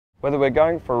Whether we're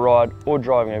going for a ride or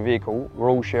driving a vehicle, we're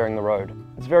all sharing the road.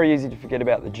 It's very easy to forget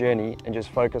about the journey and just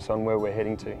focus on where we're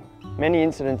heading to. Many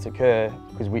incidents occur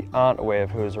because we aren't aware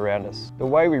of who is around us. The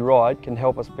way we ride can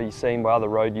help us be seen by other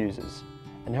road users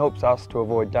and helps us to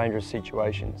avoid dangerous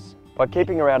situations. By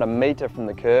keeping around a metre from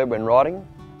the curb when riding,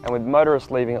 and with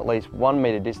motorists leaving at least 1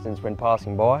 metre distance when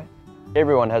passing by,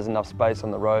 everyone has enough space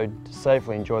on the road to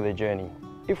safely enjoy their journey.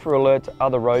 If we're alert to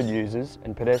other road users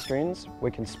and pedestrians, we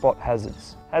can spot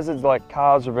hazards. Hazards like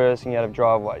cars reversing out of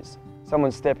driveways,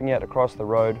 someone stepping out across the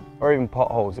road, or even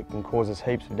potholes that can cause us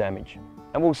heaps of damage.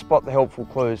 And we'll spot the helpful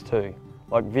clues too,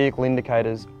 like vehicle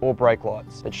indicators or brake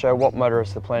lights that show what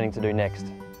motorists are planning to do next.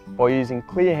 By using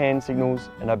clear hand signals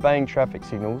and obeying traffic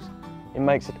signals, it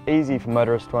makes it easy for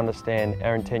motorists to understand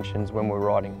our intentions when we're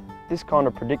riding. This kind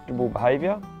of predictable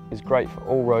behaviour is great for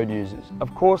all road users.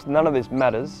 Of course, none of this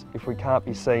matters if we can't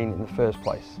be seen in the first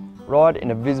place. Ride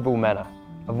in a visible manner,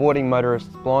 avoiding motorists'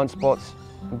 blind spots,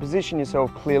 and position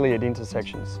yourself clearly at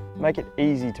intersections. Make it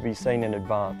easy to be seen in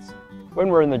advance. When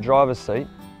we're in the driver's seat,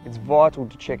 it's vital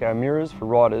to check our mirrors for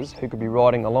riders who could be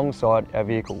riding alongside our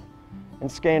vehicle,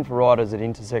 and scan for riders at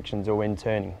intersections or when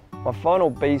turning. My final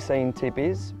be seen tip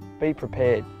is, be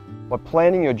prepared. By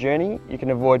planning your journey, you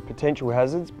can avoid potential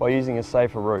hazards by using a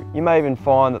safer route. You may even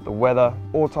find that the weather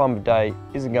or time of day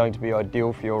isn't going to be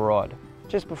ideal for your ride.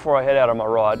 Just before I head out on my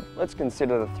ride, let's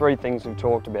consider the 3 things we've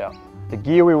talked about. The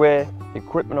gear we wear, the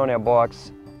equipment on our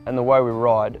bikes, and the way we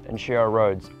ride and share our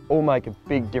roads all make a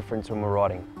big difference when we're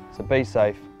riding. So be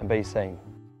safe and be seen.